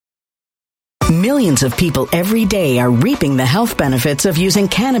Millions of people every day are reaping the health benefits of using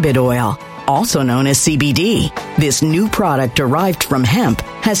cannabis oil, also known as CBD. This new product derived from hemp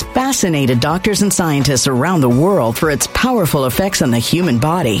has fascinated doctors and scientists around the world for its powerful effects on the human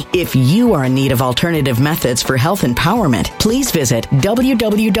body. If you are in need of alternative methods for health empowerment, please visit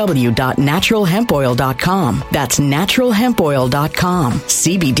www.naturalhempoil.com. That's naturalhempoil.com.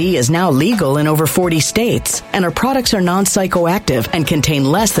 CBD is now legal in over 40 states, and our products are non-psychoactive and contain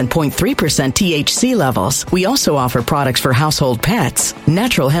less than 0.3% THC levels. We also offer products for household pets.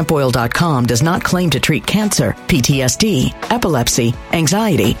 Naturalhempoil.com does not claim to treat cancer, PTSD, epilepsy,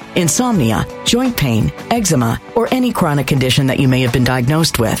 anxiety, insomnia, joint pain, eczema, or any chronic condition that you may have been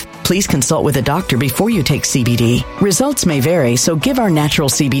diagnosed with. Please consult with a doctor before you take CBD. Results may vary, so give our natural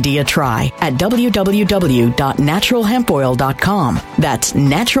CBD a try at www.naturalhempoil.com. That's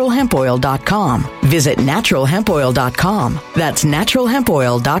naturalhempoil.com. Visit naturalhempoil.com. That's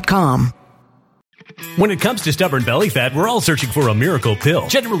naturalhempoil.com. When it comes to stubborn belly fat, we're all searching for a miracle pill.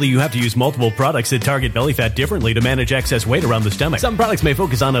 Generally, you have to use multiple products that target belly fat differently to manage excess weight around the stomach. Some products may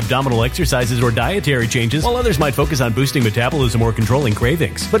focus on abdominal exercises or dietary changes, while others might focus on boosting metabolism or controlling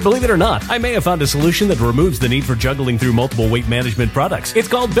cravings. But believe it or not, I may have found a solution that removes the need for juggling through multiple weight management products. It's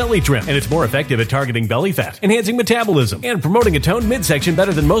called Belly Trim, and it's more effective at targeting belly fat, enhancing metabolism, and promoting a toned midsection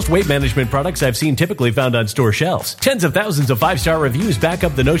better than most weight management products I've seen typically found on store shelves. Tens of thousands of 5-star reviews back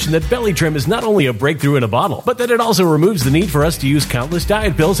up the notion that Belly Trim is not only a breakthrough in a bottle, but that it also removes the need for us to use countless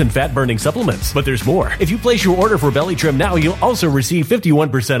diet pills and fat-burning supplements. But there's more. If you place your order for Belly Trim now, you'll also receive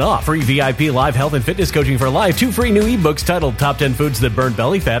 51% off, free VIP live health and fitness coaching for life, 2 free new ebooks titled Top 10 Foods That Burn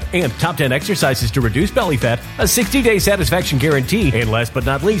Belly Fat and Top 10 Exercises to Reduce Belly Fat, a 60-day satisfaction guarantee, and last but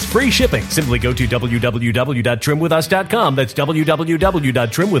not least, free shipping. Simply go to www.trimwithus.com. That's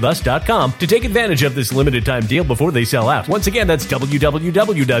www.trimwithus.com to take advantage of this limited time deal before they sell out. Once again, that's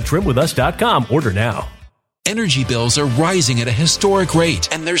www.trimwithus.com. Order now. Energy bills are rising at a historic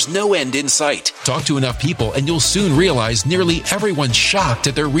rate, and there's no end in sight. Talk to enough people, and you'll soon realize nearly everyone's shocked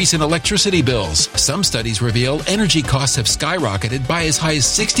at their recent electricity bills. Some studies reveal energy costs have skyrocketed by as high as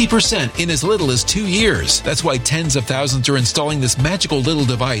 60% in as little as 2 years. That's why tens of thousands are installing this magical little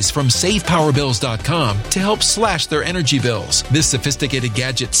device from SavePowerBills.com to help slash their energy bills. This sophisticated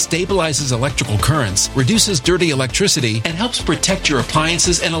gadget stabilizes electrical currents, reduces dirty electricity, and helps protect your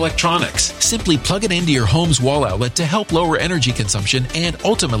appliances and electronics. Simply plug it into your home's wall outlet to help lower energy consumption and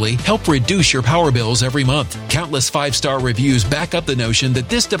ultimately help reduce your power bills every month. Countless 5-star reviews back up the notion that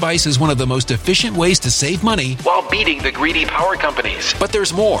this device is one of the most efficient ways to save money while beating the greedy power companies. But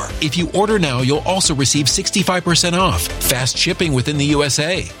there's more. If you order now, you'll also receive 65% off, fast shipping within the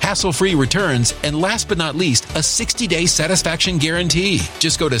USA, hassle-free returns, and last but not least, a 60-day satisfaction guarantee.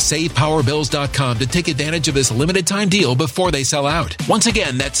 Just go to SavePowerBills.com to take advantage of this limited time deal before they sell out. Once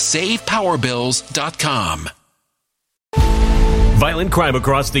again, that's SavePowerBills.com. Violent crime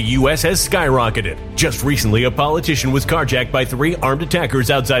across the U.S. has skyrocketed. Just recently, a politician was carjacked by 3 armed attackers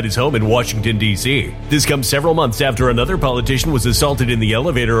outside his home in Washington, D.C. This comes several months after another politician was assaulted in the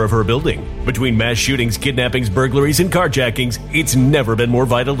elevator of her building. Between mass shootings, kidnappings, burglaries, and carjackings, it's never been more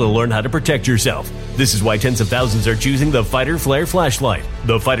vital to learn how to protect yourself. This is why tens of thousands are choosing the Fighter Flare flashlight.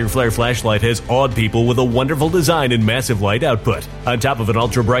 The Fighter Flare flashlight has awed people with a wonderful design and massive light output. On top of an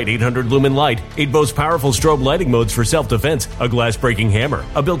ultra-bright 800-lumen light, it boasts powerful strobe lighting modes for self-defense, a glass-breaking hammer,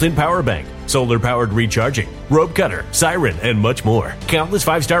 a built-in power bank, solar-powered recharging, rope cutter, siren, and much more. Countless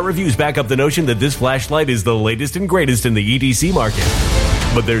 5-star reviews back up the notion that this flashlight is the latest and greatest in the EDC market.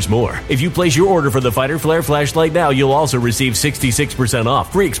 But there's more. If you place your order for the Fighter Flare flashlight now, you'll also receive 66%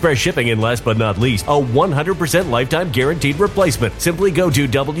 off, free express shipping, and last but not least, a 100% lifetime guaranteed replacement. Simply go to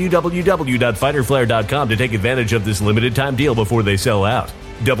www.fighterflare.com to take advantage of this limited time deal before they sell out.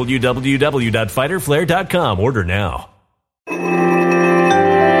 www.fighterflare.com. Order now.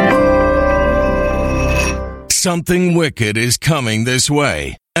 Something wicked is coming this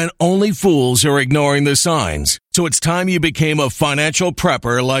way, and only fools are ignoring the signs. So it's time you became a financial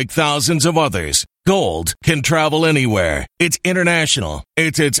prepper like thousands of others. Gold can travel anywhere. It's international.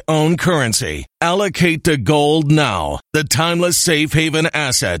 It's its own currency. Allocate to gold now, the timeless safe haven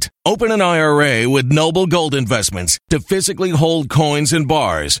asset. Open an IRA with Noble Gold Investments to physically hold coins and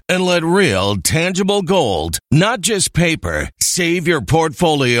bars and let real, tangible gold, not just paper, Save your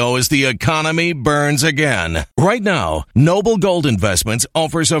portfolio as the economy burns again. Right now, Noble Gold Investments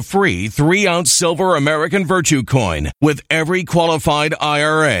offers a free 3-ounce silver American Virtue coin with every qualified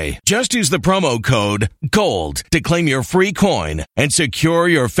IRA. Just use the promo code GOLD to claim your free coin and secure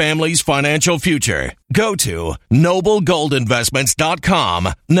your family's financial future. Go to noblegoldinvestments.com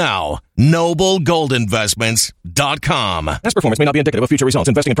now. noblegoldinvestments.com. Past performance may not be indicative of future results.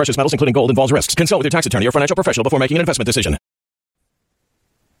 Investing in precious metals, including gold, involves risks. Consult with your tax attorney or financial professional before making an investment decision.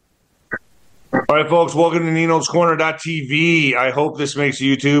 All right, folks, welcome to Nino's Corner.tv. I hope this makes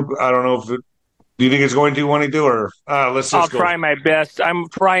YouTube. I don't know if it, do you think it's going to, Juanito, or let's just go. I'll try my best. I'm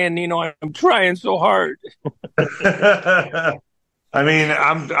trying, Nino. I'm trying so hard. I mean,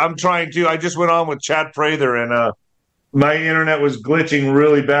 I'm trying to. I just went on with Chad Prather, and my internet was glitching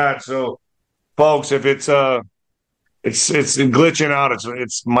really bad. So, folks, if it's glitching out,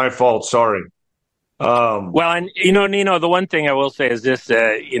 it's my fault. Sorry. Well, and Nino, the one thing I will say is this: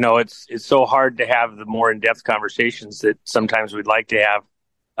 it's so hard to have the more in-depth conversations that sometimes we'd like to have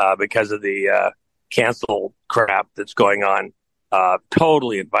because of the cancel crap that's going on.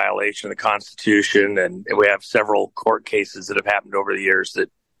 Totally in violation of the Constitution, and we have several court cases that have happened over the years that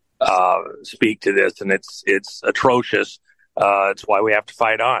speak to this, and it's atrocious. It's why we have to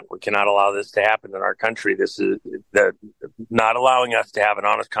fight on. We cannot allow this to happen in our country. This is not allowing us to have an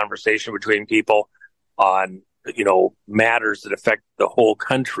honest conversation between people on matters that affect the whole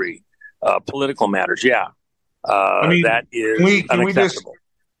country, political matters. Yeah, that is unacceptable.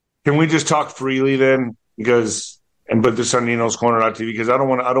 Can we just talk freely then? And put this on Nino's Corner.tv because I don't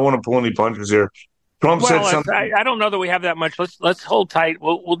want to pull any punches here. Trump said something. I don't know that we have that much. Let's hold tight.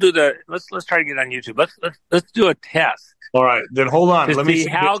 We'll do let's try to get on YouTube. Let's do a test. All right, then hold on. Let me see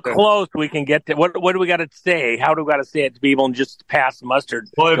how close we can get to. What do we got to say? How do we got to say it to be able to just pass mustard?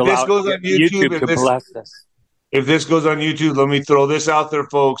 Well, if this goes on YouTube, if this goes on YouTube, let me throw this out there,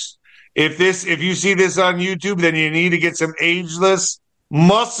 folks. If you see this on YouTube, then you need to get some ageless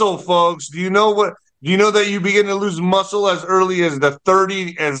muscle, folks. Do you know that you begin to lose muscle as early as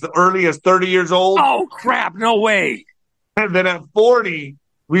 30 years old? Oh crap! No way. And then at 40.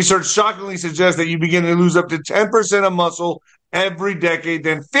 Research shockingly suggests that you begin to lose up to 10% of muscle every decade,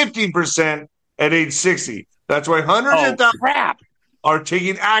 then 15% at age 60. That's why hundreds of thousands are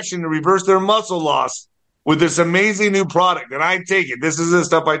taking action to reverse their muscle loss with this amazing new product. And I take it. This is the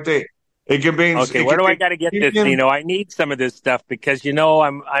stuff I take. It contains. Okay, where do I got to get this? I need some of this stuff because I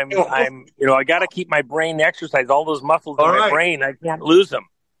got to keep my brain exercised. All those muscles in my brain, I can't lose them.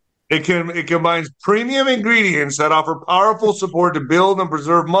 It combines premium ingredients that offer powerful support to build and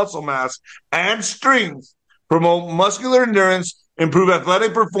preserve muscle mass and strength, promote muscular endurance, improve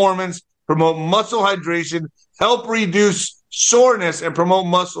athletic performance, promote muscle hydration, help reduce soreness, and promote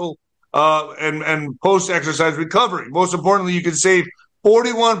muscle and post-exercise recovery. Most importantly, you can save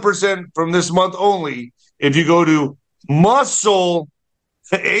 41% from this month only if you go to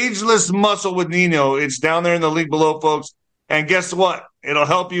Ageless Muscle with Nino. It's down there in the link below, folks. And guess what? It'll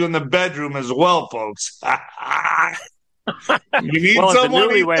help you in the bedroom as well, folks. You need someone.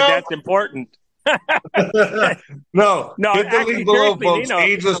 Newlywed, that's important. No, hit the link below, folks.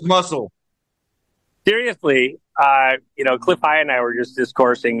 Ageless Muscle. Seriously, Cliff High and I were just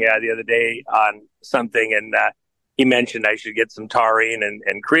discoursing the other day on something, and he mentioned I should get some taurine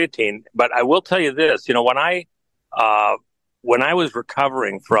and creatine. But I will tell you this: when I was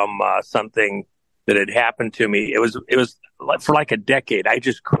recovering from something that had happened to me, it was for like a decade. I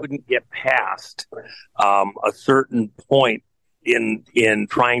just couldn't get past a certain point in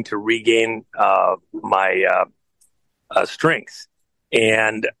trying to regain my strength,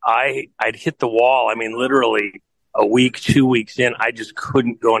 and I'd hit the wall. I mean, literally a week, 2 weeks in, I just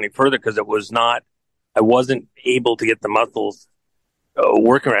couldn't go any further because I wasn't able to get the muscles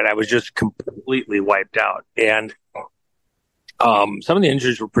working right. I was just completely wiped out, and some of the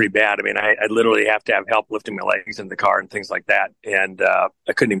injuries were pretty bad. I mean, I literally have to have help lifting my legs in the car and things like that. And I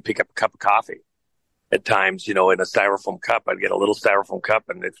couldn't even pick up a cup of coffee at times, in a styrofoam cup. I'd get a little styrofoam cup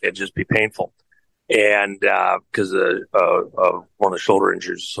and it'd just be painful. And because one of the shoulder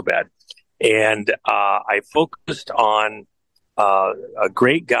injuries was so bad. And I focused on a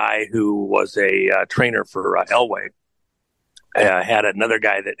great guy who was a trainer for Elway. Had another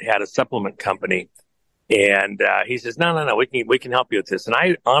guy that had a supplement company. And he says, no, we can help you with this. And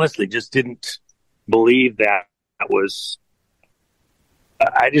I honestly just didn't believe that was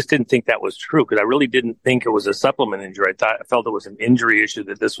I just didn't think that was true because I really didn't think it was a supplement injury. I felt it was an injury issue,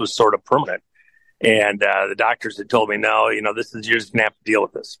 that this was sort of permanent. And the doctors had told me, no, you're just going to have to deal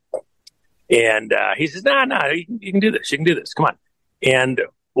with this. And he says, no, you can do this. You can do this. Come on. And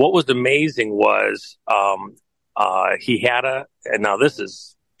what was amazing was he had and now this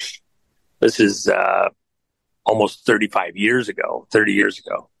is almost 30 years ago.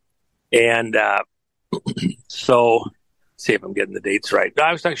 And so, see if I'm getting the dates right.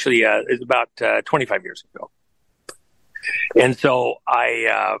 I was actually, it's about 25 years ago. And so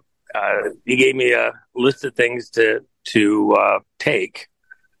he gave me a list of things to take.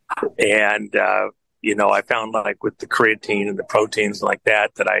 And, I found like with the creatine and the proteins like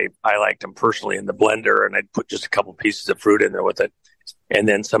that I liked them personally in the blender, and I'd put just a couple pieces of fruit in there with it. And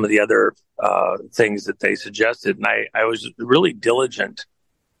then some of the other things that they suggested. And I was really diligent.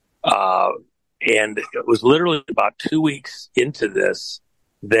 And it was literally about 2 weeks into this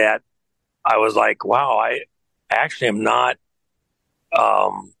that I was like, wow, I actually am not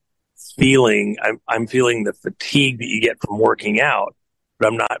feeling, I'm feeling the fatigue that you get from working out, but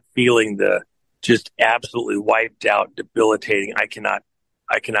I'm not feeling the just absolutely wiped out, debilitating, I cannot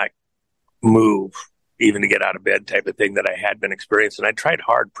move even to get out of bed type of thing that I had been experiencing. I tried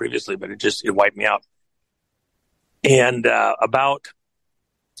hard previously, but it wiped me out. And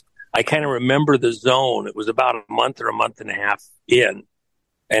I kind of remember the zone. It was about a month or a month and a half in.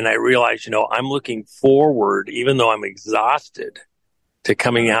 And I realized, I'm looking forward, even though I'm exhausted, to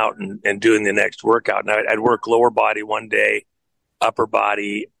coming out and doing the next workout. And I'd work lower body one day, upper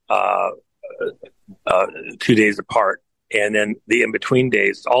body 2 days apart. And then the in-between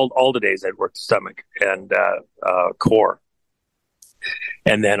days, all the days I'd work the stomach and core.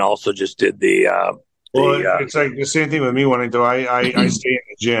 And then also just did it's like the same thing with me, Juanito. I stay in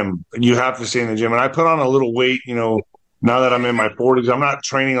the gym, and you have to stay in the gym. And I put on a little weight, now that I'm in my 40s. I'm not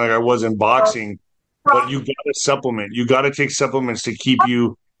training like I was in boxing, but you got to supplement. You got to take supplements to keep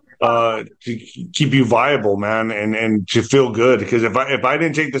you viable, man, and to feel good. Because if I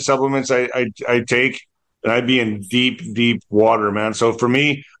didn't take the supplements I take, then I'd be in deep water, man. So for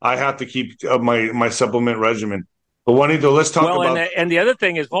me, I have to keep my supplement regimen. But Juanito, let's talk about. And the other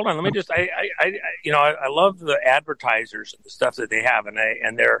thing is, hold on, let me just. I love the advertisers and the stuff that they have,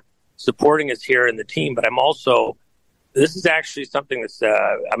 and they're supporting us here in the team. But I'm also, this is actually something that's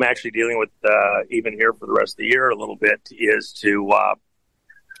I'm actually dealing with even here for the rest of the year a little bit, is to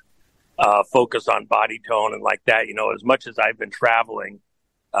focus on body tone and like that. As much as I've been traveling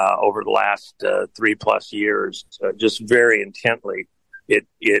over the last 3+ years, just very intently,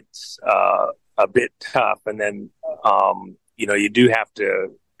 it's a bit tough. And then, you do have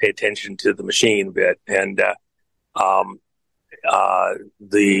to pay attention to the machine a bit, and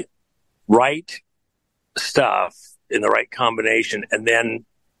the right stuff in the right combination. And then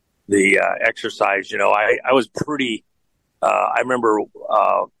the exercise, I was pretty, I remember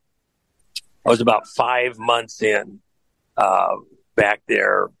I was about 5 months in back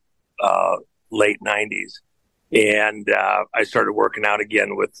there, late 90s. And I started working out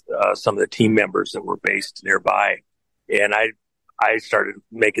again with some of the team members that were based nearby. And I started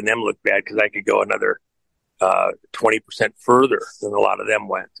making them look bad because I could go another 20% further than a lot of them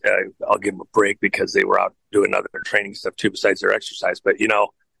went. I'll give them a break because they were out doing other training stuff too besides their exercise. But,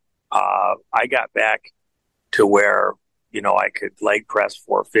 I got back to where, I could leg press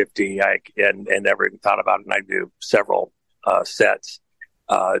 450 and never even thought about it. And I do several sets.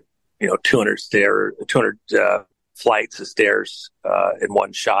 200 flights of stairs in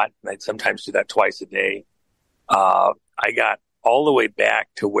one shot. And I'd sometimes do that twice a day. I got all the way back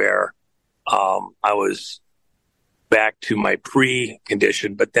to where I was back to my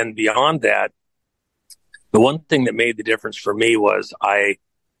pre-condition. But then beyond that, the one thing that made the difference for me was I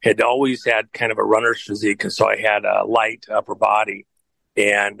had always had kind of a runner's physique. And so I had a light upper body,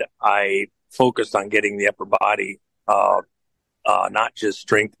 and I focused on getting the upper body not just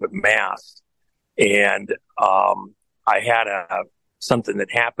strength, but mass. And I had something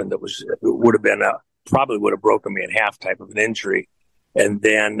that happened that probably would have broken me in half type of an injury. And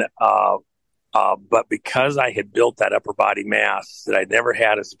then, but because I had built that upper body mass that I'd never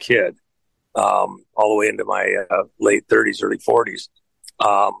had as a kid, all the way into my late 30s, early 40s,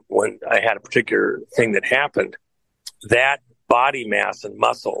 when I had a particular thing that happened, that body mass and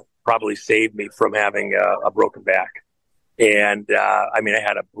muscle probably saved me from having a broken back. And, I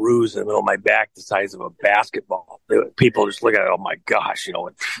had a bruise in the middle of my back the size of a basketball. People just look at it, oh my gosh,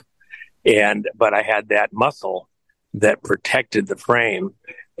 but I had that muscle that protected the frame.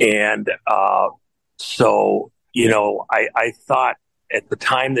 And, so, I thought at the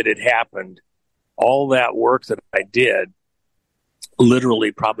time that it happened, all that work that I did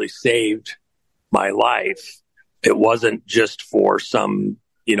literally probably saved my life. It wasn't just for some,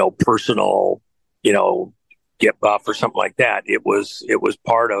 personal, get buff or something like that. It was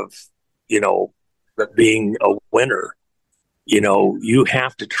part of, being a winner. You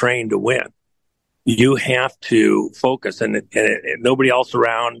have to train to win. you have to focus, and nobody else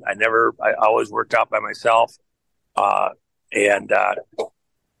around. I always worked out by myself, and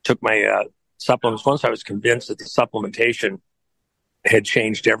took my supplements. Once I was convinced that the supplementation had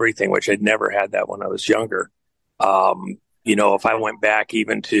changed everything, which I'd never had that when I was younger. If I went back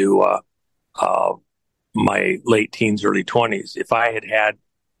even to my late teens, early 20s, if I had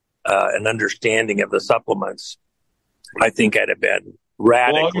an understanding of the supplements, I think I'd have been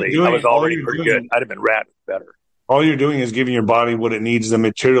radically. I was already pretty good. I'd have been radically better. All you're doing is giving your body what it needs, the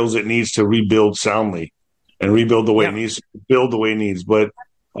materials it needs to rebuild soundly and rebuild the way it needs, build the way it needs. But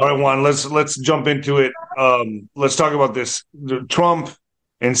all right, Juan, let's jump into it. Let's talk about this. Trump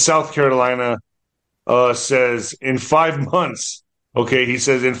in South Carolina says in 5 months. Okay, he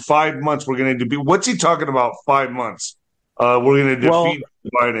says in 5 months we're going to be. What's he talking about? 5 months. We're going to defeat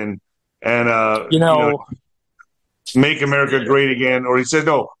Biden and make America great again. Or he said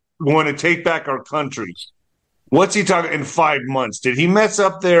no, we're going to take back our country. What's he talking in 5 months? Did he mess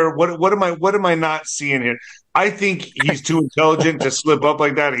up there? What am I not seeing here? I think he's too intelligent to slip up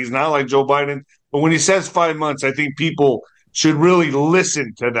like that. He's not like Joe Biden. But when he says 5 months, I think people should really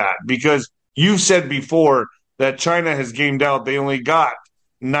listen to that, because you said before that China has gamed out. They only got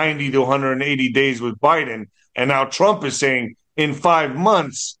 90 to 180 days with Biden. And now Trump is saying in 5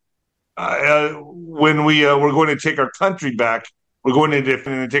 months, when we're going to take our country back, we're going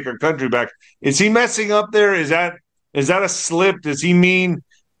to take our country back. Is he messing up there? Is that a slip? Does he mean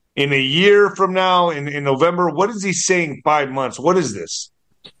in a year from now, in November? What is he saying 5 months? What is this?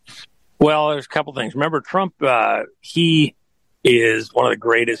 Well, there's a couple things. Remember, Trump, he is one of the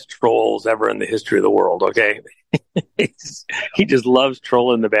greatest trolls ever in the history of the world, okay? He just loves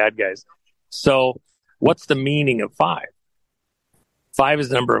trolling the bad guys. So what's the meaning of 5? 5 is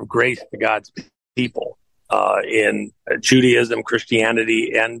the number of grace to God's people in Judaism,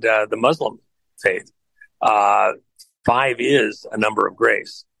 Christianity, and the Muslim faith. 5 is a number of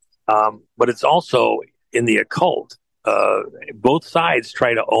grace. But it's also in the occult. Both sides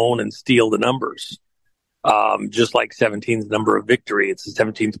try to own and steal the numbers. Just like 17 is the number of victory. It's the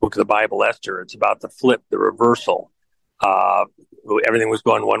 17th book of the Bible, Esther. It's about the flip, the reversal. Everything was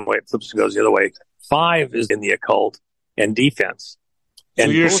going one way, it flips and goes the other way. 5 is in the occult and defense. So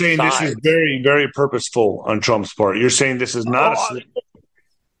you're saying this is very, very purposeful on Trump's part. You're saying this is not a slip.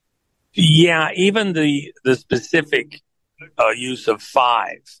 Yeah, even the specific use of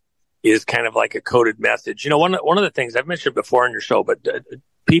 5 is kind of like a coded message. One of the things I've mentioned before on your show, but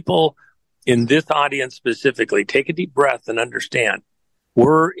people in this audience specifically, take a deep breath and understand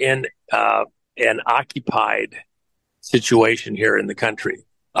we're in an occupied situation here in the country.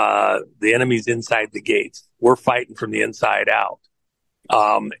 The enemy's inside the gates. We're fighting from the inside out.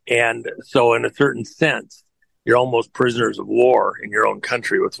 And so in a certain sense, you're almost prisoners of war in your own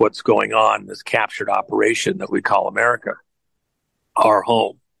country with what's going on, this captured operation that we call America, our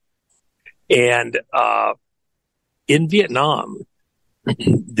home. And in Vietnam,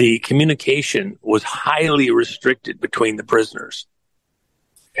 the communication was highly restricted between the prisoners.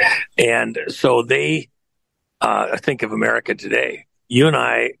 And so they, think of America today, you and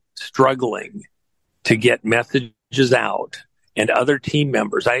I struggling to get messages out, and other team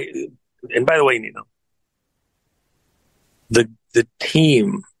members. And by the way, the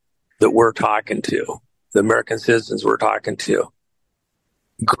team that we're talking to, the American citizens we're talking to,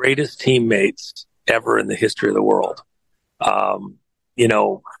 greatest teammates ever in the history of the world.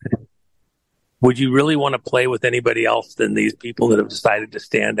 Would you really want to play with anybody else than these people that have decided to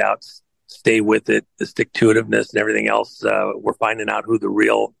stand out, stay with it, the stick-to-itiveness and everything else? We're finding out who the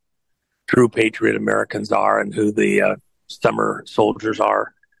real, true patriot Americans are and who the summer soldiers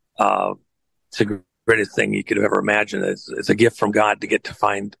are. It's the greatest thing you could have ever imagined. It's a gift from God to get to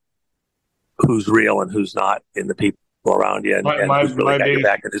find who's real and who's not in the people around you, and who's really got your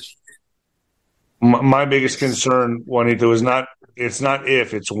back. My biggest concern, Juanito, is it's not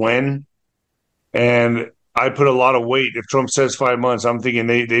if, it's when. And I put a lot of weight. If Trump says 5 months, I'm thinking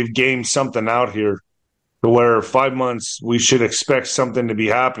they've gamed something out here to where 5 months we should expect something to be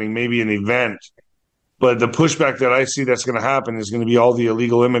happening, maybe an event. But the pushback that I see that's going to happen is going to be all the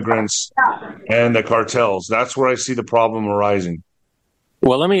illegal immigrants and the cartels. That's where I see the problem arising.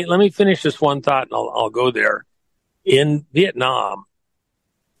 Well, let me finish this one thought, and I'll go there. In Vietnam,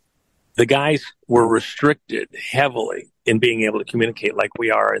 the guys were restricted heavily in being able to communicate like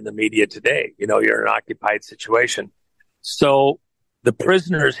we are in the media today. You're in an occupied situation. So the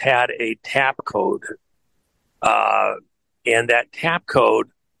prisoners had a tap code, and that tap code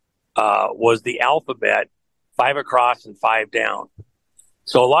was the alphabet 5 across and 5 down.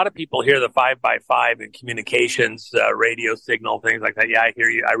 So a lot of people hear the 5 by 5 in communications, radio signal, things like that. Yeah, I hear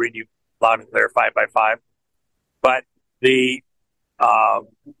you. I read you loud and clear, 5x5. But the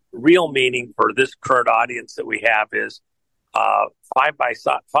real meaning for this current audience that we have is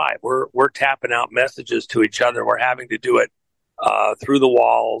 5x5. We're tapping out messages to each other. We're having to do it through the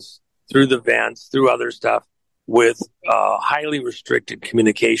walls, through the vents, through other stuff, with highly restricted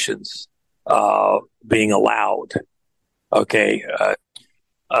communications being allowed. Okay,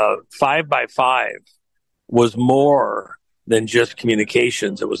 5x5 was more than just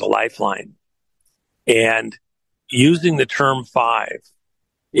communications. It was a lifeline. And using the term 5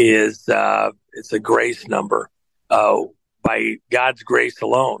 is it's a grace number. By God's grace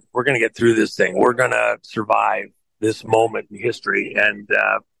alone, we're going to get through this thing. We're going to survive this moment in history and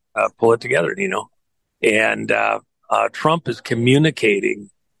pull it together, And Trump is communicating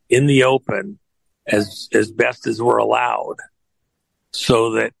in the open as best as we're allowed,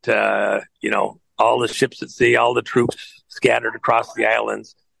 so that all the ships at sea, all the troops scattered across the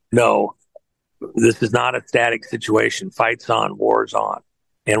islands know this is not a static situation. Fight's on, war's on,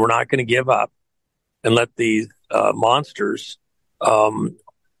 and we're not going to give up and let these monsters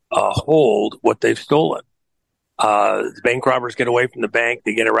hold what they've stolen. The bank robbers get away from the bank.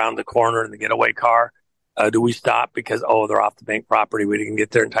 They get around the corner in the getaway car. Do we stop because, they're off the bank property? We didn't get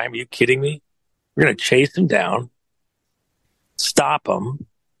there in time. Are you kidding me? We're going to chase them down, stop them.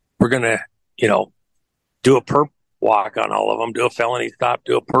 We're going to, do a perp walk on all of them, do a felony stop,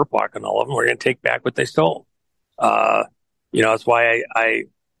 do a perp walk on all of them. We're going to take back what they stole. That's why I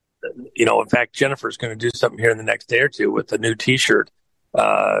in fact, Jennifer's going to do something here in the next day or two with a new T-shirt.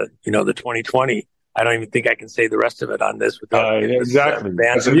 The 2020. I don't even think I can say the rest of it on this without exactly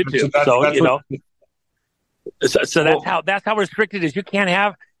banned from YouTube. So that's how restricted it is. You can't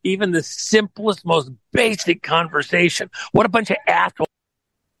have even the simplest, most basic conversation. What a bunch of assholes.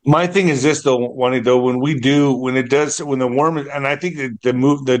 My thing is this, though, Juanito, when the worm, and I think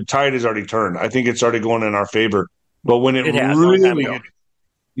the tide has already turned. I think it's already going in our favor. But when and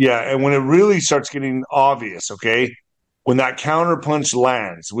when it really starts getting obvious, okay, when that counterpunch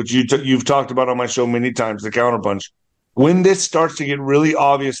lands, which you've talked about on my show many times, the counterpunch, when this starts to get really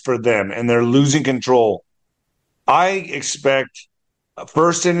obvious for them and they're losing control, I expect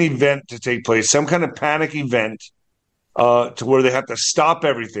first an event to take place, some kind of panic event, to where they have to stop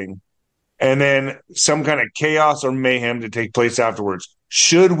everything, and then some kind of chaos or mayhem to take place afterwards.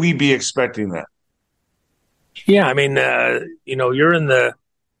 Should we be expecting that? Yeah, I mean, you're in the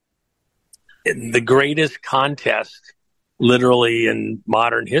greatest contest, literally, in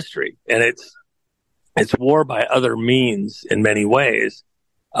modern history, and it's war by other means in many ways.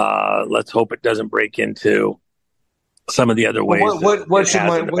 Let's hope it doesn't break into some of the other ways. What should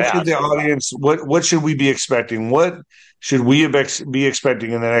the audience? What should we be expecting? What should we be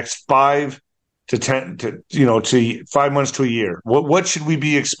expecting in the next 5 to 10 to 5 months to a year? What should we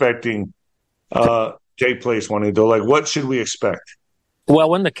be expecting take place, Juanito? Like, what should we expect? Well,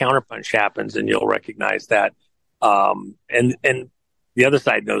 when the counterpunch happens, and you'll recognize that, and the other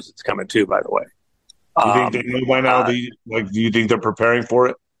side knows it's coming too. By the way, you think they know by now? Do you think they're preparing for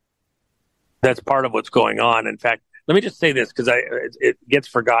it? That's part of what's going on. In fact, let me just say this, because it gets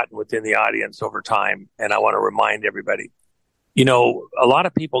forgotten within the audience over time, and I want to remind everybody. A lot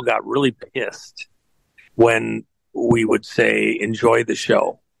of people got really pissed when we would say, enjoy the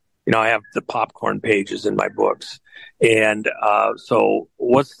show. I have the popcorn pages in my books. And so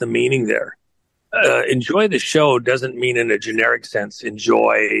what's the meaning there? Enjoy the show doesn't mean in a generic sense,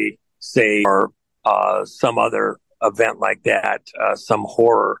 enjoy, say, or some other event like that, some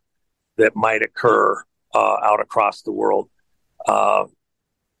horror that might occur out across the world.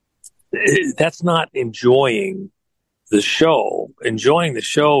 That's not enjoying the show. Enjoying the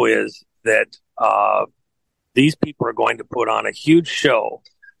show is that these people are going to put on a huge show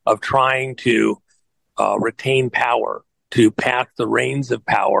of trying to retain power, to pass the reins of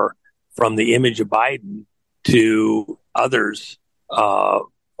power from the image of Biden to others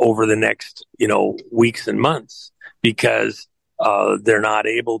over the next, weeks and months, because they're not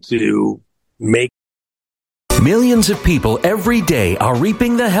able to make. Millions of people every day are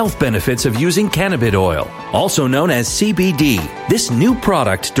reaping the health benefits of using cannabis oil, also known as CBD. This new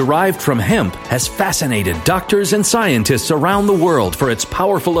product derived from hemp has fascinated doctors and scientists around the world for its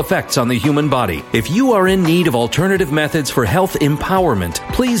powerful effects on the human body. If you are in need of alternative methods for health empowerment,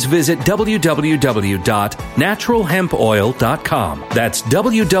 please visit www.naturalhempoil.com. That's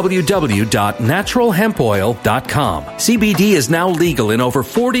www.naturalhempoil.com. CBD is now legal in over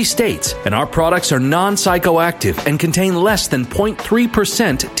 40 states, and our products are non-psychoactive non-psychoactive and contain less than 0.3%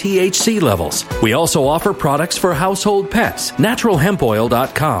 THC levels. We also offer products for household pets.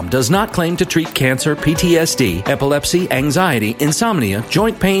 NaturalHempOil.com does not claim to treat cancer, PTSD, epilepsy, anxiety, insomnia,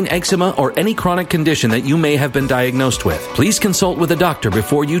 joint pain, eczema, or any chronic condition that you may have been diagnosed with. Please consult with a doctor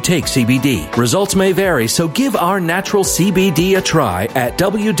before you take CBD. Results may vary, so give our natural CBD a try at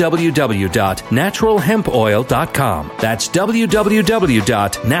www.naturalhempoil.com. That's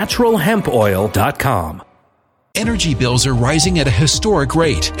www.naturalhempoil.com. Energy bills are rising at a historic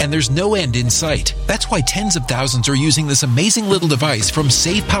rate, and there's no end in sight. That's why tens of thousands are using this amazing little device from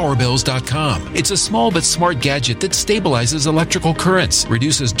SavePowerBills.com. It's a small but smart gadget that stabilizes electrical currents,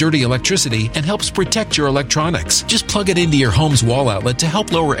 reduces dirty electricity, and helps protect your electronics. Just plug it into your home's wall outlet to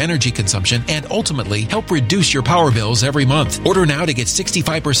help lower energy consumption and ultimately help reduce your power bills every month. Order now to get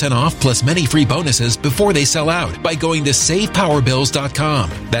 65% off plus many free bonuses before they sell out by going to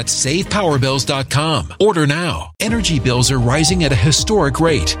SavePowerBills.com. That's SavePowerBills.com. Order now. Energy bills are rising at a historic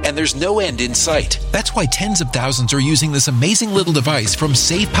rate, and there's no end in sight. That's why tens of thousands are using this amazing little device from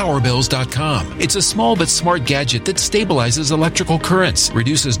SavePowerBills.com. It's a small but smart gadget that stabilizes electrical currents,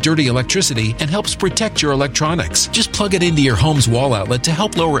 reduces dirty electricity, and helps protect your electronics. Just plug it into your home's wall outlet to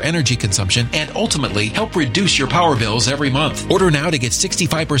help lower energy consumption and ultimately help reduce your power bills every month. Order now to get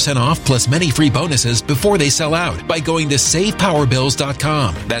 65% off plus many free bonuses before they sell out by going to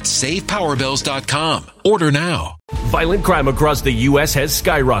SavePowerBills.com. That's SavePowerBills.com. Order now. Violent crime across the U.S. has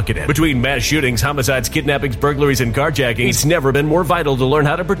skyrocketed. Between mass shootings, homicides, kidnappings, burglaries, and carjacking, it's never been more vital to learn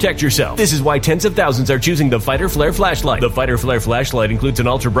how to protect yourself. This is why tens of thousands are choosing the Fighter Flare flashlight. The Fighter Flare flashlight includes an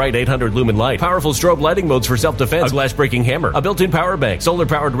ultra-bright 800 lumen light, powerful strobe lighting modes for self-defense, a glass-breaking hammer, a built-in power bank,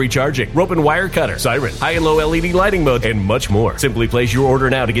 solar-powered recharging, rope and wire cutter, siren, high and low LED lighting mode, and much more. Simply place your order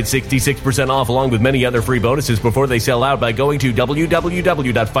now to get 66% off along with many other free bonuses before they sell out by going to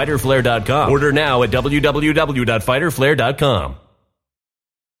www.fighterflare.com. Order now at www.fighterflare.com.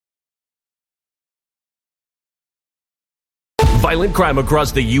 Violent crime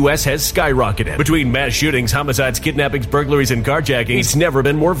across the U.S. has skyrocketed. Between mass shootings, homicides, kidnappings, burglaries, and carjacking, it's never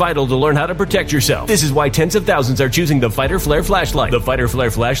been more vital to learn how to protect yourself. This is why tens of thousands are choosing the Fighter Flare flashlight. The Fighter Flare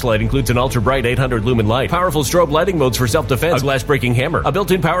flashlight includes an ultra-bright 800 lumen light, powerful strobe lighting modes for self-defense, a glass-breaking hammer, a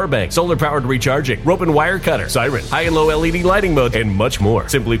built-in power bank, solar-powered recharging, rope and wire cutter, siren, high and low LED lighting mode, and much more.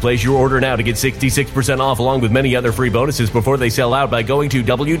 Simply place your order now to get 66% off along with many other free bonuses before they sell out by going to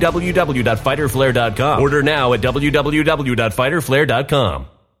www.fighterflare.com. Order now at www.fighterflare.com.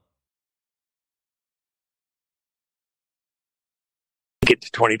 Get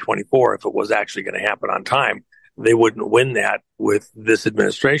to 2024, if it was actually going to happen on time, they wouldn't win that with this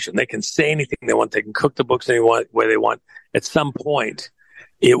administration. They can say anything they want. They can cook the books any way they want. At some point,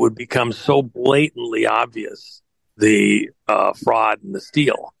 it would become so blatantly obvious, the fraud and the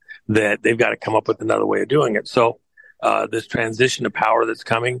steal, that they've got to come up with another way of doing it. So this transition of power that's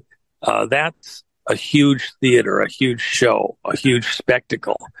coming, that's a huge theater, a huge show, a huge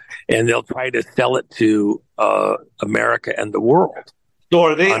spectacle, and they'll try to sell it to America and the world. So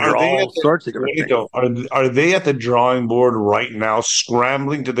are they sorts of different things. Are they at the drawing board right now,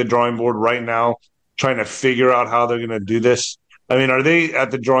 scrambling to the drawing board right now, trying to figure out how they're going to do this? I mean, are they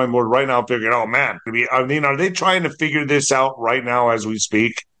at the drawing board right now figuring, oh man, I mean, are they trying to figure this out right now as we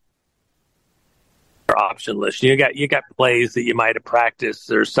speak? Option list. You got plays that you might have practiced.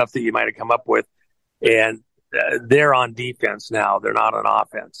 There's stuff that you might have come up with. And they're on defense now. They're not on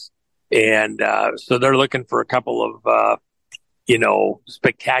offense. And so they're looking for a couple of,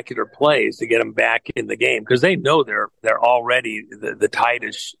 spectacular plays to get them back in the game because they know they're already, the tide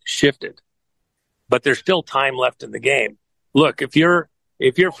is shifted. But there's still time left in the game. Look, if you're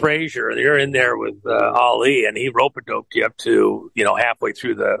Frazier and you're in there with Ali and he rope-a-doped you up to, halfway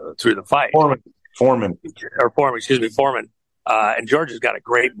through the fight. Foreman. And Georgia's got a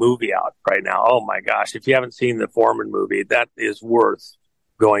great movie out right now. Oh my gosh. If you haven't seen the Foreman movie, that is worth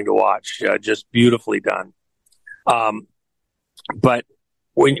going to watch. Just beautifully done. But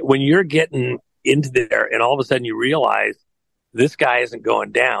when you're getting into there and all of a sudden you realize this guy isn't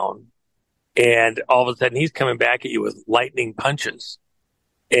going down and all of a sudden he's coming back at you with lightning punches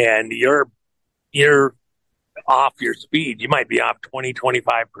and you're off your speed. You might be off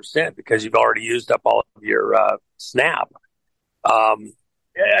 20-25% because you've already used up all of your snap. And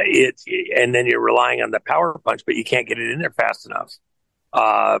then you're relying on the power punch, but you can't get it in there fast enough.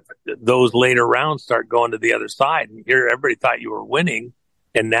 Those later rounds start going to the other side, and here everybody thought you were winning,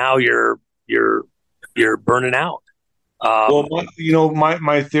 and now you're burning out. Well,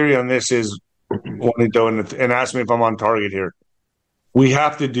 my theory on this is, Juanito, and ask me if I'm on target here. We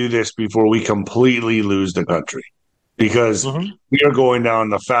have to do this before we completely lose the country, because we are going down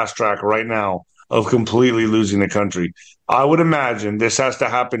the fast track right now of completely losing the country. I would imagine this has to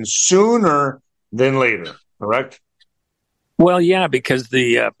happen sooner than later, correct? Well, yeah, because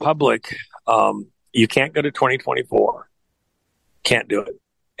the public, you can't go to 2024, can't do it,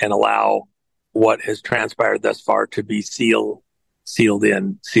 and allow what has transpired thus far to be sealed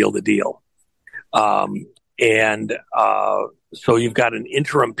in, seal the deal. So you've got an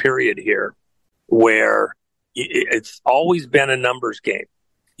interim period here where it's always been a numbers game.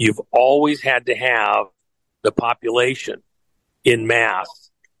 You've always had to have the population in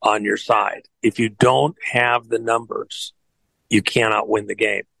mass on your side. If you don't have the numbers, you cannot win the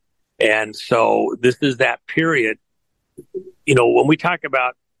game. And so this is that period. When we talk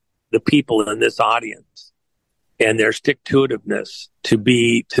about the people in this audience and their stick-to-itiveness to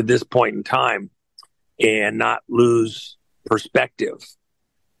be to this point in time and not lose perspective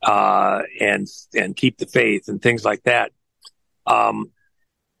and keep the faith and things like that,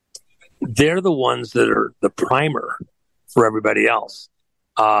 they're the ones that are the primer for everybody else.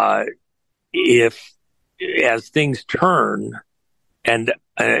 If as things turn and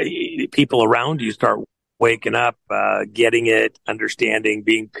people around you start waking up, getting it, understanding,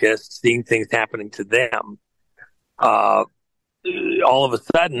 being pissed, seeing things happening to them, all of a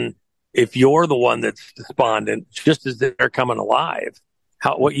sudden, if you're the one that's despondent, just as they're coming alive,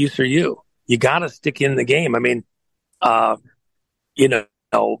 what use are you? You got to stick in the game. I mean, you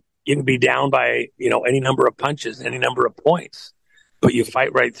can be down by, any number of punches, any number of points, but you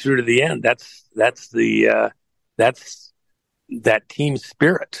fight right through to the end. That's that team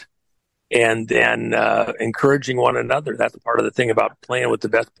spirit. And then encouraging one another. That's part of the thing about playing with the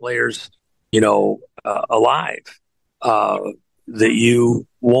best players, alive, that you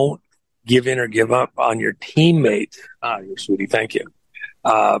won't give in or give up on your teammates. You're sweetie. Thank you.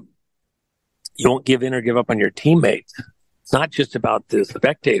 You won't give in or give up on your teammates. It's not just about the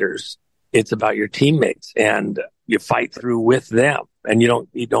spectators. It's about your teammates, and you fight through with them, and you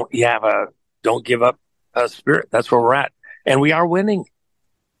don't give up a spirit. That's where we're at. And we are winning.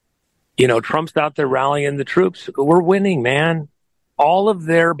 Trump's out there rallying the troops. We're winning, man. All of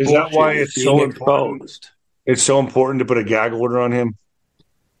their bullshit is that why it's being so exposed. Important? It's so important to put a gag order on him.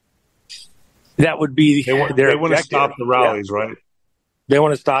 That would be they want to stop the rallies, right? They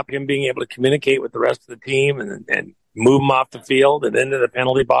want to stop him being able to communicate with the rest of the team and move him off the field and into the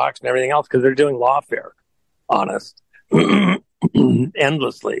penalty box and everything else, because they're doing lawfare on us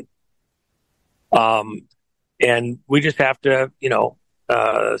endlessly. And we just have to,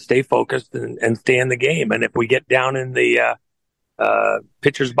 stay focused and stay in the game. And if we get down in the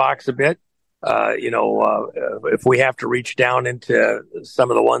pitcher's box a bit, if we have to reach down into some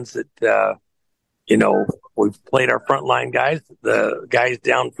of the ones that, we've played our frontline guys, the guys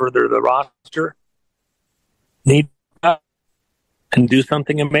down further the roster need and do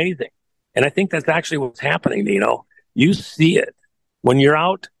something amazing. And I think that's actually what's happening. You see it when you're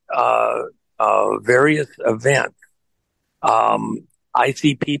out various events. I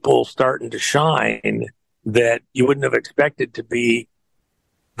see people starting to shine that you wouldn't have expected to be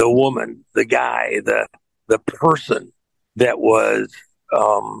the woman, the guy, the person that was,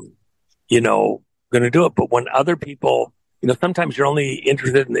 going to do it. But when other people, sometimes you're only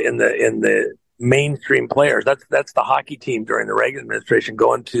interested in the mainstream players. That's the hockey team during the Reagan administration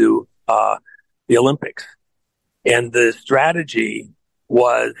going to the Olympics, and the strategy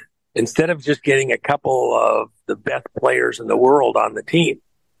was, instead of just getting a couple of the best players in the world on the team,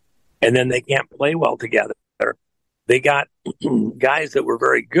 and then they can't play well together, they got guys that were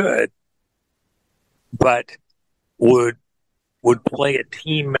very good, but would play a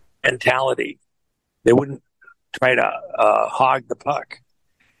team mentality. They wouldn't try to hog the puck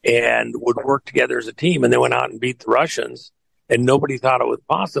and would work together as a team. And they went out and beat the Russians, and nobody thought it was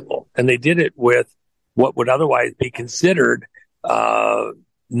possible. And they did it with what would otherwise be considered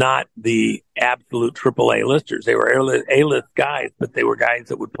not the absolute AAA listers. They were A-list guys, but they were guys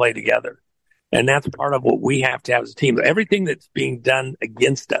that would play together. And that's part of what we have to have as a team. Everything that's being done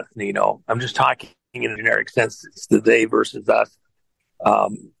against us, I'm just talking in a generic sense. It's the they versus us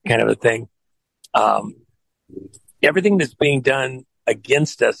kind of a thing. Everything that's being done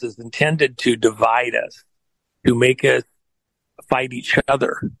against us is intended to divide us, to make us fight each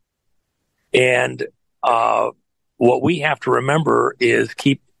other. And what we have to remember is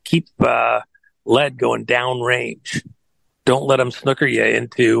keep lead going downrange. Don't let them snooker you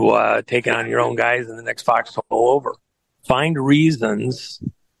into taking on your own guys in the next foxhole over. Find reasons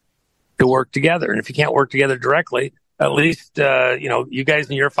to work together. And if you can't work together directly, at least, you guys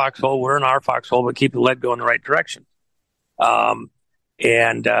in your foxhole, we're in our foxhole, but keep the lead going the right direction.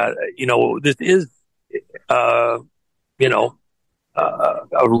 This is,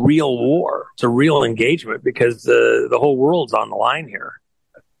 a real war. It's a real engagement because the whole world's on the line here.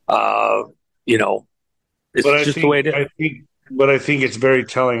 It's just the way it is. But I think it's very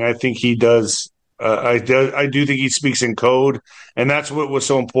telling. I think he does. I do think he speaks in code, and that's what was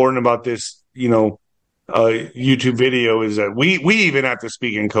so important about this. YouTube video is that we even have to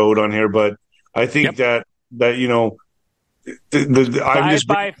speak in code on here. But I think that I'm just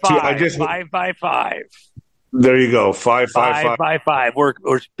 5x5. There you go. 5x5.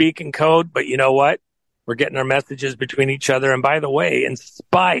 We're speaking code, but you know what? We're getting our messages between each other. And by the way, in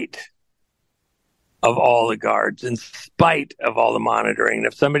spite of all the guards, in spite of all the monitoring,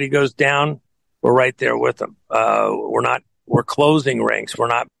 if somebody goes down, we're right there with them. We're closing ranks. We're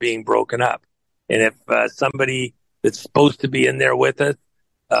not being broken up. And if somebody that's supposed to be in there with us,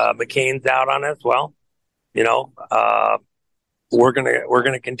 McCain's out on us, well, we're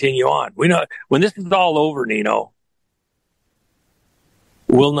gonna continue on. We know when this is all over, Nino,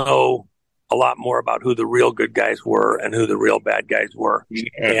 we'll know a lot more about who the real good guys were and who the real bad guys were. Yeah,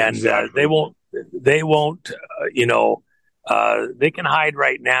 and exactly. they won't. They can hide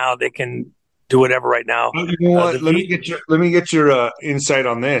right now. They can do whatever right now. You know what? Let me get your insight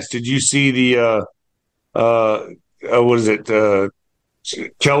on this. Did you see the what is it?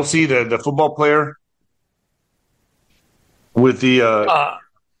 Kelsey, the football player, with the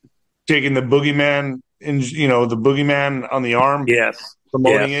taking the boogeyman the boogeyman on the arm. Yes.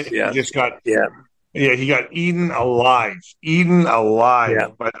 Promoting it. Yes. He just got he got eaten alive. Yeah.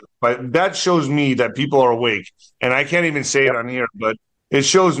 But that shows me that people are awake. And I can't even say it on here, but it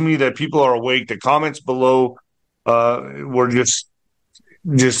shows me that people are awake. The comments below were just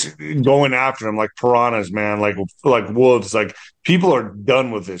going after him like piranhas, man, like wolves. Like, people are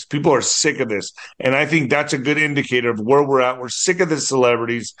done with this. People are sick of this. And I think that's a good indicator of where we're at. We're sick of the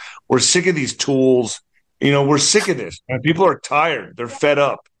celebrities. We're sick of these tools. We're sick of this. And people are tired. They're fed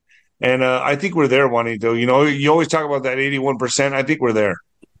up. And I think we're there, Juanito. You always talk about that 81%. I think we're there.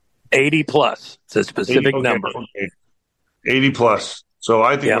 80 plus. It's a specific number. Okay. 80 plus. So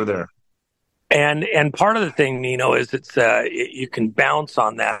I think we're there. And part of the thing, Nino, is you can bounce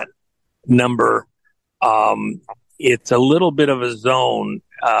on that number. It's a little bit of a zone.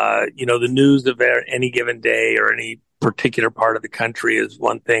 The news of any given day or any particular part of the country is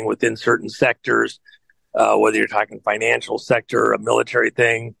one thing within certain sectors, whether you're talking financial sector, a military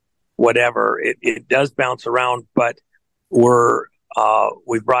thing, whatever. It does bounce around, but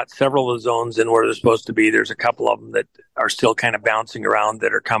we've brought several of the zones in where they're supposed to be. There's a couple of them that are still kind of bouncing around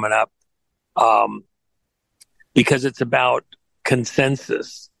that are coming up. Because it's about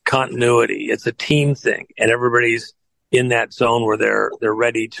consensus, continuity. It's a team thing, and everybody's in that zone where they're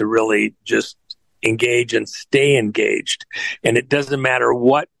ready to really just engage and stay engaged. And it doesn't matter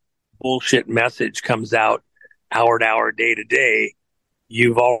what bullshit message comes out hour to hour, day to day.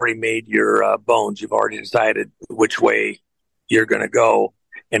 You've already made your bones. You've already decided which way you're going to go,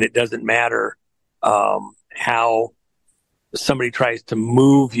 and it doesn't matter how somebody tries to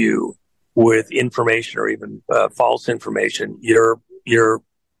move you with information or even false information. You're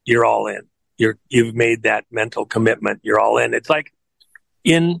all in. You've made that mental commitment. You're all in. It's like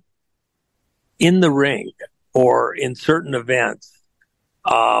in the ring or in certain events.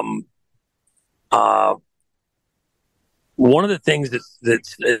 One of the things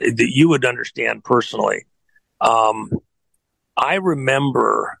that you would understand personally. I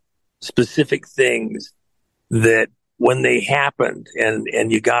remember specific things that, when they happened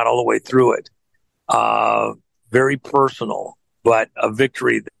and you got all the way through it, very personal, but a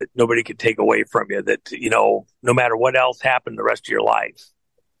victory that nobody could take away from you, that, no matter what else happened the rest of your life,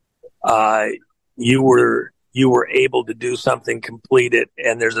 you were able to do something, complete it.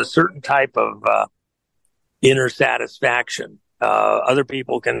 And there's a certain type of inner satisfaction. Other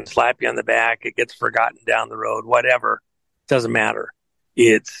people can slap you on the back. It gets forgotten down the road, whatever. It doesn't matter.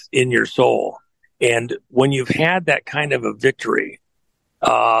 It's in your soul. And when you've had that kind of a victory,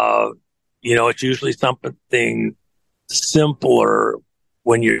 it's usually something simpler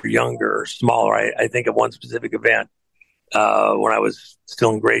when you're younger or smaller. I think of one specific event when I was still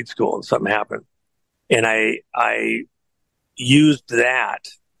in grade school and something happened. And I used that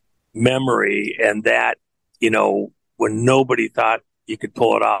memory and that, when nobody thought you could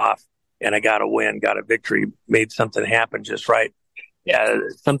pull it off, and I got a win, got a victory, made something happen just right. Yeah,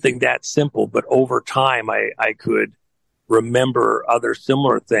 something that simple, but over time, I could remember other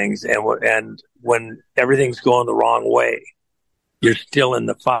similar things. And when everything's going the wrong way, you're still in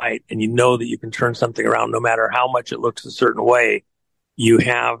the fight, and you know that you can turn something around no matter how much it looks a certain way. You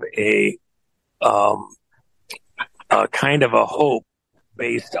have a kind of a hope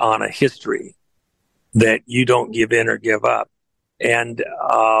based on a history that you don't give in or give up. And,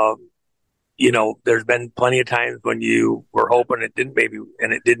 there's been plenty of times when you were hoping it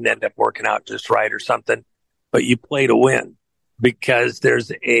didn't end up working out just right or something, but you play to win because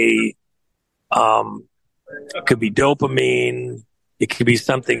there's it could be dopamine, it could be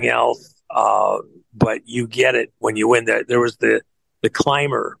something else, but you get it when you win. There was the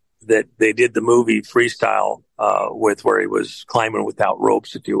climber that they did the movie Freestyle with, where he was climbing without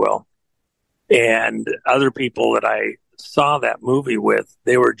ropes, if you will. And other people that I saw that movie with,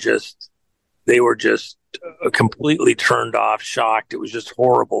 they were just completely turned off, shocked. It was just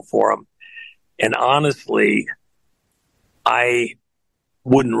horrible for them. And honestly, I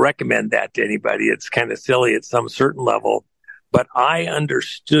wouldn't recommend that to anybody. It's kind of silly at some certain level, but I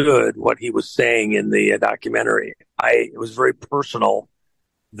understood what he was saying in the documentary. It was very personal.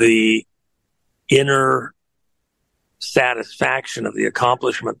 The inner satisfaction of the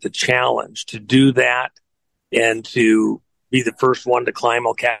accomplishment, the challenge to do that and to be the first one to climb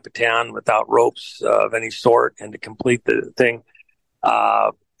El Capitan without ropes of any sort and to complete the thing.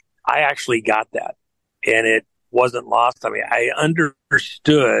 I actually got that, and it wasn't lost on me. I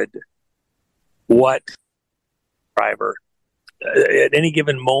understood what driver at any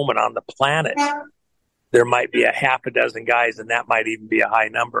given moment on the planet, there might be a half a dozen guys, and that might even be a high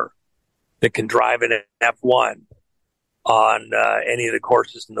number, that can drive an F1 on any of the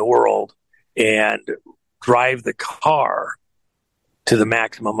courses in the world and drive the car to the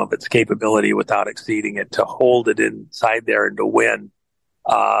maximum of its capability without exceeding it, to hold it inside there and to win.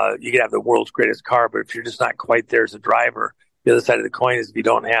 You can have the world's greatest car, but if you're just not quite there as a driver, the other side of the coin is if you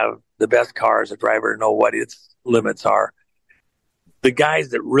don't have the best car as a driver to know what its limits are. The guys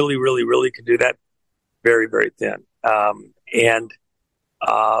that really, really, really can do that, very, very thin.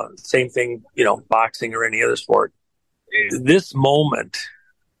 Same thing, boxing or any other sport. This moment,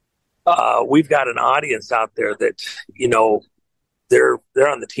 we've got an audience out there that, they're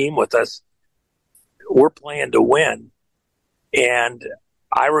on the team with us. We're playing to win. And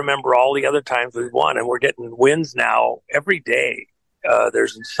I remember all the other times we've won, and we're getting wins now every day.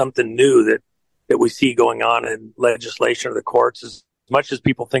 There's something new that we see going on in legislation or the courts. As much as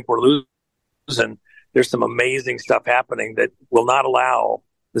people think we're losing, there's some amazing stuff happening that will not allow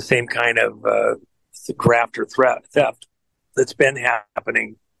the same kind of graft or theft that's been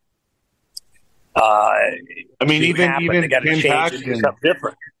happening. Even they got to change and do something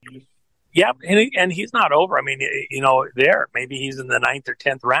different. Yep, and he's not over. I mean, maybe he's in the 9th or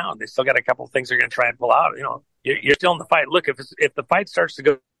 10th round. They still got a couple of things they're going to try and pull out. You're still in the fight. Look, if the fight starts to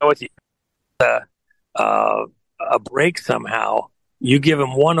go with you, a break somehow, you give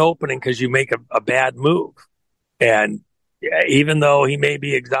him one opening because you make a bad move, and even though he may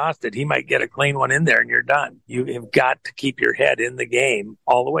be exhausted, he might get a clean one in there, and you're done. You have got to keep your head in the game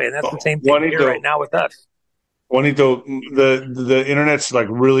all the way, and that's the same thing here right now with us. Juanito, the internet's like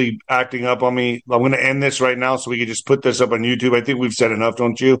really acting up on me. I'm going to end this right now so we can just put this up on YouTube. I think we've said enough,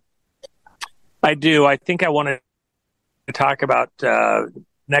 don't you? I do. I think I want to talk about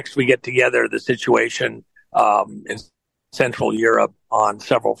next we get together the situation in Central Europe on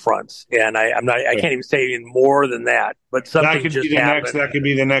several fronts, and I can't even say any more than that. But something just happened. That could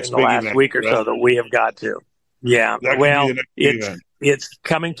be the next in the last week or so that we have got to. Yeah. Well, it's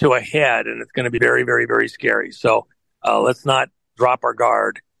coming to a head, and it's going to be very, very, very scary. So let's not drop our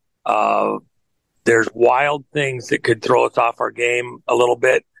guard. There's wild things that could throw us off our game a little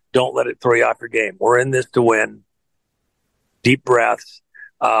bit. Don't let it throw you off your game. We're in this to win. Deep breaths.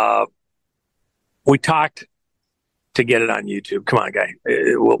 We talked to get it on YouTube. Come on, guy.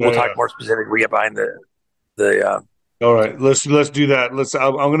 We'll talk more specific. We get behind the. All right, let's do that.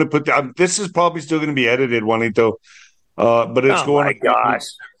 I'm going to put this is probably still going to be edited, Juanito. But it's going. My gosh!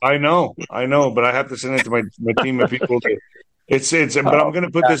 I know, but I have to send it to my team of people. But I'm going to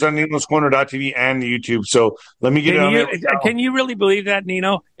put this on Nino'sCorner.tv and YouTube. So let me get it on there. Can you really believe that,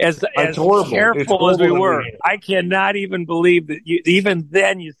 Nino? As careful as we were, I cannot even believe that. Even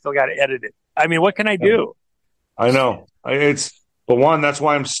then, you still got to edit it. I mean, what can I do? I know. But Juan, that's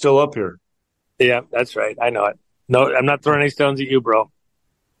why I'm still up here. Yeah, that's right. I know it. No, I'm not throwing any stones at you, bro.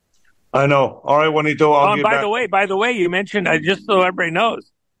 I know. All right, Juanito. By the way, you mentioned, just so everybody knows,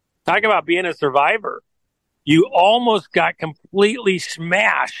 talk about being a survivor. You almost got completely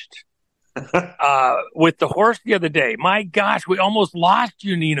smashed with the horse the other day. My gosh, we almost lost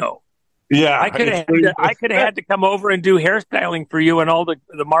you, Nino. Yeah, I could have had to come over and do hairstyling for you and all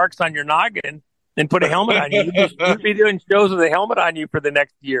the marks on your noggin and put a helmet on you. You'd be doing shows with a helmet on you for the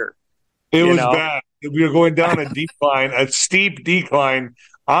next year. It was bad. We were going down a steep decline.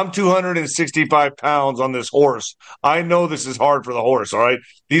 I'm 265 pounds on this horse. I know this is hard for the horse, all right?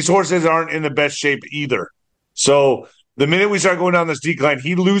 These horses aren't in the best shape either. So The minute we start going down this decline,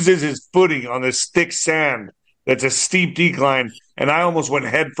 he loses his footing on this thick sand. That's a steep decline, and I almost went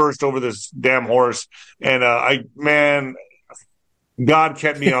head first over this damn horse. And God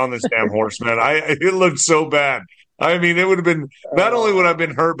kept me on this damn horse, man. It looked so bad. I mean, it would have been, not only would I have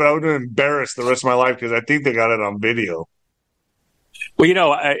been hurt, but I would have been embarrassed the rest of my life because I think they got it on video.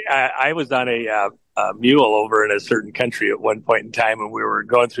 Well, I was on a mule over in a certain country at one point in time, and we were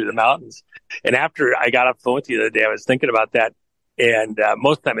going through the mountains. And after I got off the phone with you the other day, I was thinking about that. And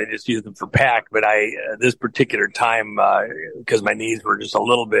most of the time I just use them for pack, but this particular time, because my knees were just a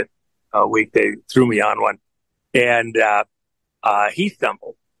little bit weak, they threw me on one. And he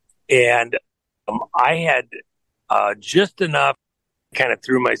stumbled. And I had just enough, kind of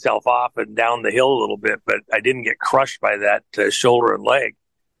threw myself off and down the hill a little bit, but I didn't get crushed by that shoulder and leg.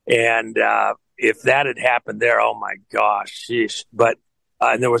 And if that had happened there, oh my gosh, sheesh. But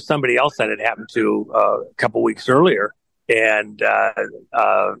and there was somebody else that had happened to a couple weeks earlier. And I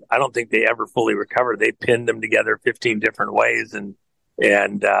don't think they ever fully recovered. They pinned them together 15 different ways, and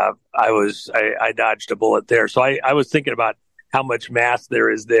I dodged a bullet there. So I was thinking about how much mass there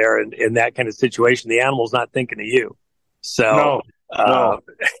is there, and in that kind of situation, the animal's not thinking of you. So no.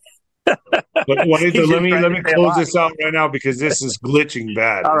 But Juanito, let me close this out right now because this is glitching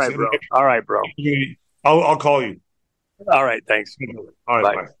bad. All right, bro. I'll call you. All right, thanks. All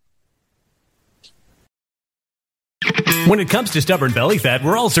right, bye. When it comes to stubborn belly fat,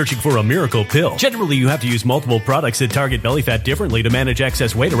 we're all searching for a miracle pill. Generally, you have to use multiple products that target belly fat differently to manage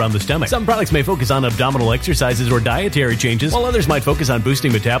excess weight around the stomach. Some products may focus on abdominal exercises or dietary changes, while others might focus on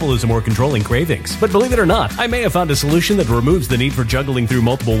boosting metabolism or controlling cravings. But believe it or not, I may have found a solution that removes the need for juggling through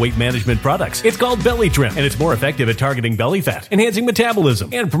multiple weight management products. It's called Belly Trim, and it's more effective at targeting belly fat, enhancing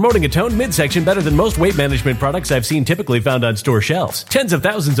metabolism, and promoting a toned midsection better than most weight management products I've seen typically found on store shelves. Tens of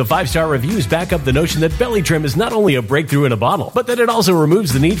thousands of 5-star reviews back up the notion that Belly Trim is not only a breakthrough in a bottle, but that it also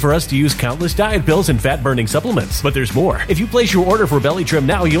removes the need for us to use countless diet pills and fat-burning supplements. But there's more. If you place your order for Belly Trim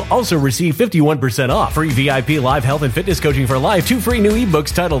now, you'll also receive 51% off, free VIP live health and fitness coaching for life, 2 free new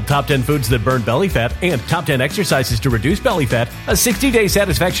ebooks titled Top 10 Foods That Burn Belly Fat and Top 10 Exercises to Reduce Belly Fat, a 60-day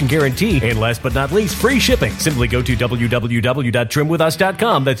satisfaction guarantee, and last but not least, free shipping. Simply go to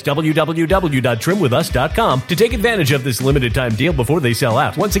www.trimwithus.com. That's www.trimwithus.com to take advantage of this limited time deal before they sell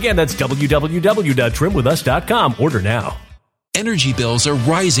out. Once again, that's www.trimwithus.com. Order now. Energy bills are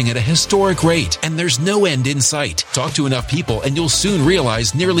rising at a historic rate, and there's no end in sight. Talk to enough people, and you'll soon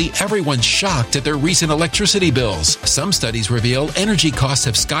realize nearly everyone's shocked at their recent electricity bills. Some studies reveal energy costs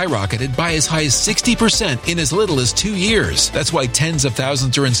have skyrocketed by as high as 60% in as little as 2 years. That's why tens of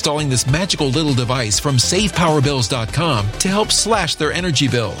thousands are installing this magical little device from SavePowerBills.com to help slash their energy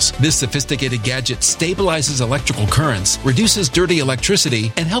bills. This sophisticated gadget stabilizes electrical currents, reduces dirty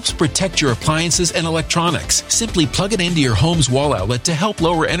electricity, and helps protect your appliances and electronics. Simply plug it into your home's wall outlet to help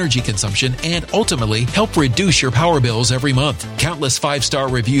lower energy consumption and ultimately help reduce your power bills every month. Countless 5-star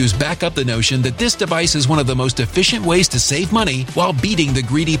reviews back up the notion that this device is one of the most efficient ways to save money while beating the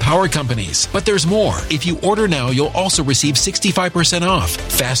greedy power companies. But there's more. If you order now, you'll also receive 65% off,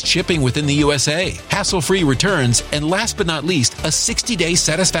 fast shipping within the USA, hassle-free returns, and last but not least, a 60-day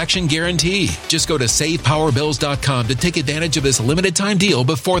satisfaction guarantee. Just go to SavePowerBills.com to take advantage of this limited time deal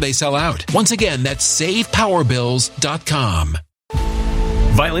before they sell out. Once again, that's SavePowerBills.com.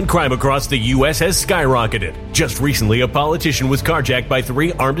 Violent crime across the U.S. has skyrocketed. Just recently, a politician was carjacked by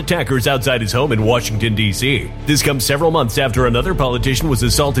 3 armed attackers outside his home in Washington, D.C. This comes several months after another politician was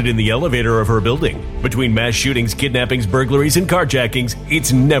assaulted in the elevator of her building. Between mass shootings, kidnappings, burglaries, and carjackings,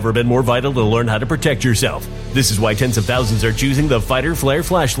 it's never been more vital to learn how to protect yourself. This is why tens of thousands are choosing the Fighter Flare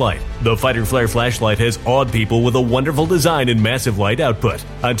flashlight. The Fighter Flare flashlight has awed people with a wonderful design and massive light output.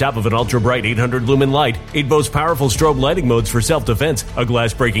 On top of an ultra-bright 800-lumen light, it boasts powerful strobe lighting modes for self-defense, a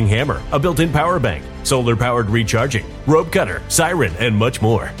glass-breaking hammer, a built-in power bank, solar-powered recharging, rope cutter, siren, and much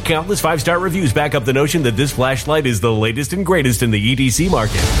more. Countless 5-star reviews back up the notion that this flashlight is the latest and greatest in the EDC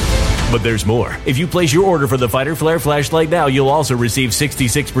market. But there's more. If you place your order for the Fighter Flare flashlight now, you'll also receive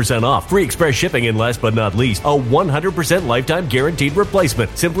 66% off, free express shipping, and last but not least, a 100% lifetime guaranteed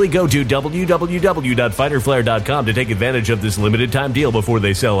replacement. Simply go to www.fighterflare.com to take advantage of this limited time deal before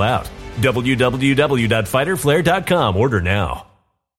they sell out. www.fighterflare.com. Order now.